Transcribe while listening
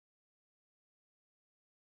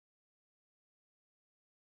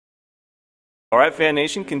All right, Fan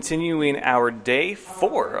Nation, continuing our day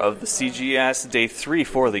 4 of the CGS, day 3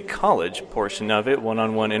 for the college portion of it,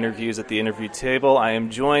 one-on-one interviews at the interview table. I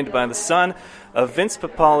am joined by the son of Vince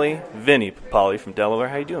Papale, Vinny Papale from Delaware.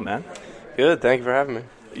 How you doing, man? Good, thank you for having me.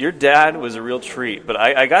 Your dad was a real treat, but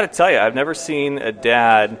I got to tell you, I've never seen a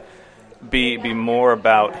dad be more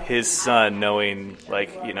about his son knowing,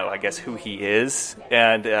 I guess who he is.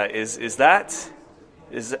 And is that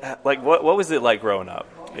what was it like growing up?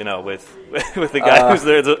 With the guy who's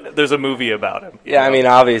there's a movie about him. Yeah, I mean,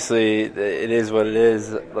 obviously, it is what it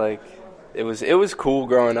is. It was cool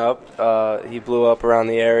growing up. He blew up around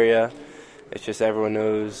the area. It's just everyone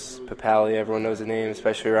knows Papale. Everyone knows the name,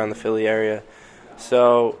 especially around the Philly area.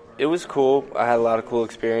 So it was cool. I had a lot of cool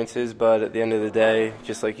experiences, but at the end of the day,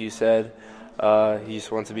 just like you said, he just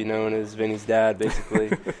wants to be known as Vinny's dad,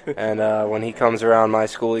 basically. And when he comes around my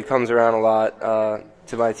school, he comes around a lot.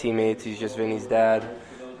 To my teammates, he's just Vinny's dad.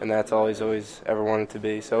 And that's all he's always ever wanted to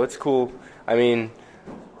be. So it's cool. I mean,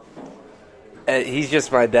 he's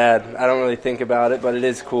just my dad. I don't really think about it, but it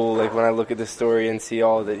is cool, when I look at the story and see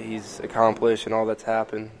all that he's accomplished and all that's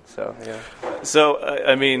happened. So, yeah. So,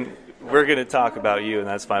 I mean, we're going to talk about you, and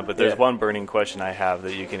that's fine, but there's one burning question I have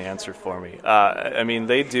that you can answer for me. I mean,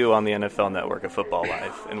 they do on the NFL Network a Football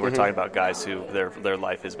Life, and we're talking about guys who their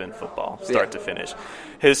life has been football, start to finish.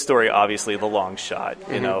 His story, obviously, the long shot,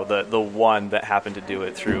 the one that happened to do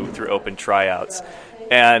it through open tryouts.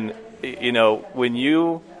 And, when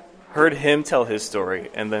you heard him tell his story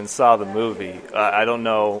and then saw the movie, I don't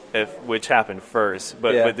know which happened first,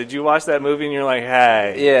 but did you watch that movie and you're like,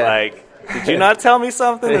 hey, did you not tell me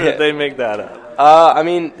something, or did they make that up? I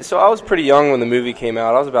mean, so I was pretty young when the movie came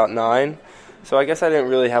out. I was about 9, so I guess I didn't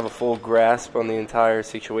really have a full grasp on the entire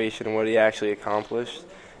situation and what he actually accomplished.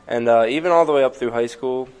 And even all the way up through high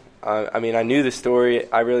school, I mean, I knew the story.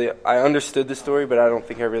 I understood the story, but I don't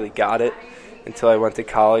think I really got it until I went to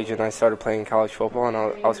college and I started playing college football. And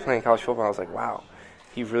I was playing college football, and I was like, wow,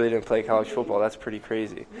 he really didn't play college football. That's pretty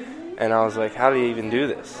crazy. And I was like, how did he even do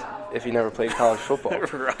this if he never played college football?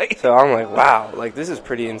 Right. So I'm like, wow, this is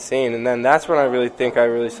pretty insane. And then that's when I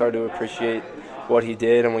really started to appreciate what he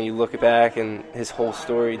did. And when you look back and his whole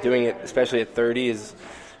story, doing it, especially at 30, is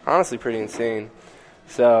honestly pretty insane.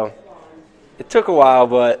 So it took a while,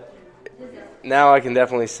 but now I can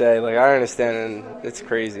definitely say, I understand, and it's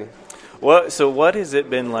crazy. So what has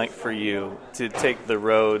it been like for you to take the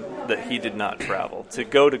road that he did not travel, to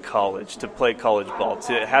go to college, to play college ball,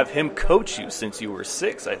 to have him coach you since you were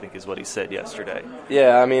 6, I think is what he said yesterday?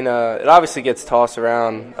 Yeah, I mean, it obviously gets tossed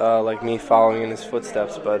around like me following in his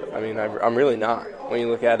footsteps, but, I mean, I'm really not. When you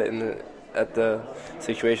look at it at the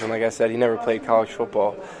situation, like I said, he never played college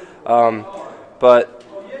football. But,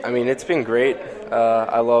 I mean, it's been great.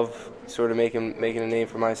 I love sort of making a name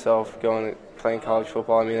for myself, playing college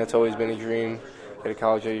football. I mean, that's always been a dream, get a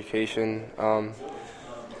college education. I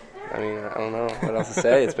mean, I don't know what else to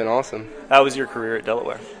say. It's been awesome. How was your career at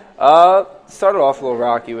Delaware? Started off a little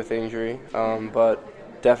rocky with injury,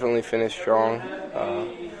 but definitely finished strong.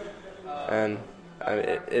 And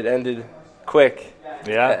it ended quick.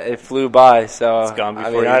 Yeah. It flew by. So it's gone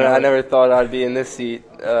before I mean, I never thought I'd be in this seat.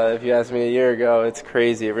 If you asked me a year ago, it's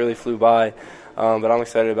crazy. It really flew by. But I'm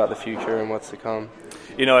excited about the future and what's to come.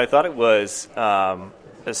 I thought it was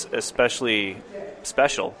especially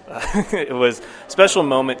special. It was a special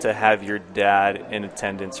moment to have your dad in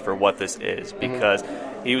attendance for what this is, because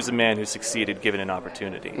he was a man who succeeded given an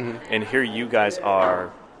opportunity. And here you guys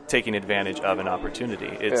are taking advantage of an opportunity.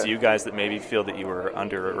 It's you guys that maybe feel that you were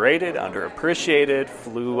underrated, underappreciated,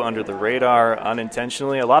 flew under the radar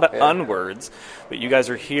unintentionally, a lot of unwords, but you guys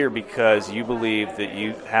are here because you believe that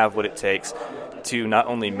you have what it takes to not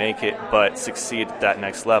only make it, but succeed at that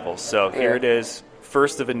next level. So here it is,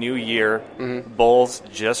 first of a new year. Bowls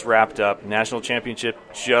just wrapped up. National championship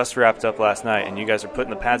just wrapped up last night, and you guys are putting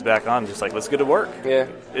the pads back on, just let's get to work. Yeah.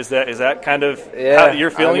 Is that kind of how you're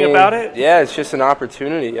feeling about it? Yeah, it's just an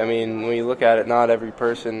opportunity. I mean, when you look at it, not every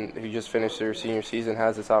person who just finished their senior season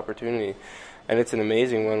has this opportunity. And it's an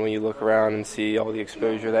amazing one when you look around and see all the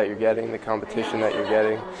exposure that you're getting, the competition that you're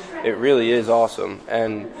getting. It really is awesome.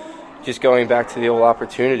 And just going back to the old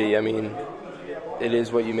opportunity, I mean, it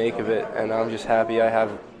is what you make of it, and I'm just happy I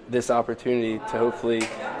have this opportunity to hopefully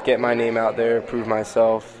get my name out there, prove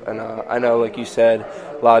myself. And I know, like you said,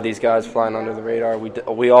 a lot of these guys flying under the radar.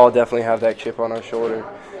 We all definitely have that chip on our shoulder,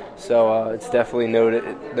 so it's definitely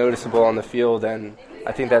noticeable on the field, and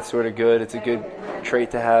I think that's sort of good. It's a good trait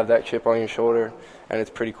to have, that chip on your shoulder, and it's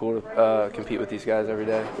pretty cool to compete with these guys every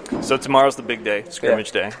day. So tomorrow's the big day,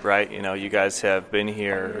 scrimmage day, right? You know, you guys have been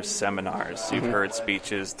here, seminars. You've heard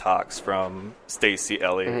speeches, talks from Stacy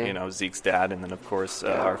Elliott, you know, Zeke's dad, and then, of course,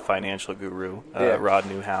 our financial guru, Rod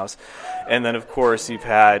Newhouse. And then, of course, you've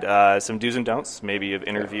had some do's and don'ts, maybe of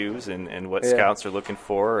interviews and what scouts are looking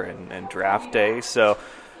for and draft day. So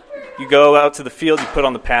you go out to the field, you put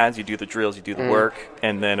on the pads, you do the drills, you do the work,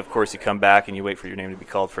 and then, of course, you come back and you wait for your name to be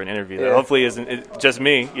called for an interview. That hopefully isn't just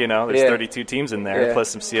me, you know. There's 32 teams in there, plus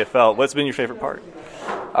some CFL. What's been your favorite part?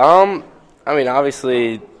 I mean,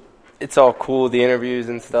 obviously, it's all cool, the interviews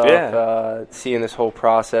and stuff, seeing this whole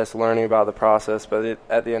process, learning about the process, but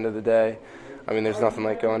at the end of the day, I mean, there's nothing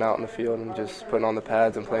like going out in the field and just putting on the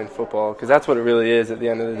pads and playing football, because that's what it really is at the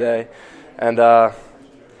end of the day. And, I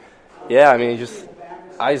mean,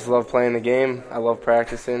 I just love playing the game. I love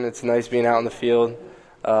practicing. It's nice being out in the field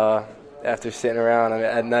after sitting around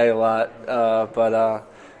at night a lot. But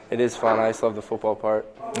it is fun. I just love the football part.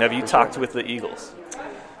 Have you talked with the Eagles?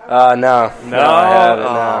 No, I haven't.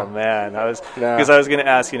 Oh man, because I was going to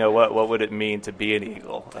ask, you know, what would it mean to be an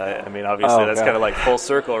Eagle? I mean, obviously that's kind of like full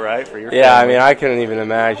circle, right, for your family. I mean, I couldn't even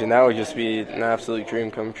imagine. That would just be an absolute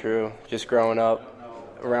dream come true. Just growing up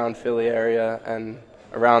around Philly area and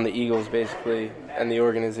around the Eagles, basically, and the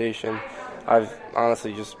organization. I've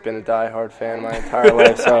honestly just been a diehard fan my entire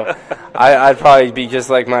life, so I'd probably be just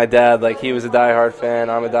like my dad. Like, he was a diehard fan,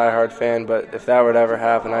 I'm a diehard fan, but if that would ever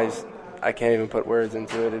happen, I can't even put words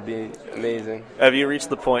into it. It'd be amazing. Have you reached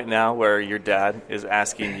the point now where your dad is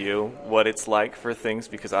asking you what it's like for things?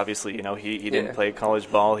 Because obviously, you know, he didn't play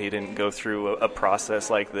college ball. He didn't go through a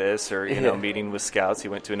process like this, or, you know, meeting with scouts. He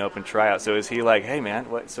went to an open tryout. So is he like, hey, man,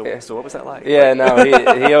 so what was that like? Yeah, no,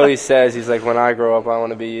 he always says, he's like, when I grow up, I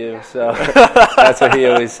want to be you. So that's what he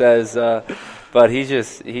always says. But he's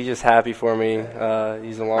just happy for me.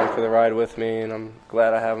 He's along for the ride with me, and I'm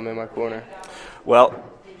glad I have him in my corner. Well,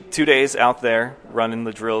 2 days out there running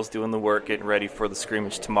the drills, doing the work, getting ready for the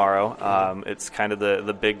scrimmage tomorrow. It's kind of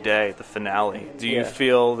the big day, the finale. Do you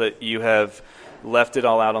feel that you have left it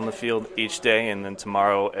all out on the field each day, and then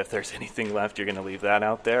tomorrow, if there's anything left, you're going to leave that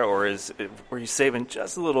out there? Or were you saving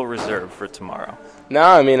just a little reserve for tomorrow? No,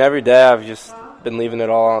 I mean, every day I've just been leaving it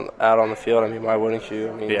all out on the field. I mean, why wouldn't you?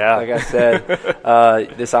 I mean, like I said,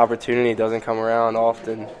 this opportunity doesn't come around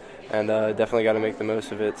often. And definitely got to make the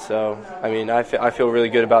most of it. So, I mean, I feel really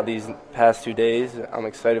good about these past 2 days. I'm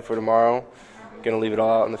excited for tomorrow. Going to leave it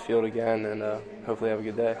all out in the field again, and hopefully have a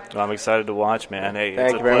good day. Well, I'm excited to watch, man. Hey,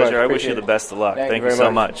 Thank it's a pleasure. I wish you the best of luck. Thank you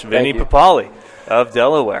so much. Vinny Papale of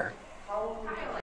Delaware.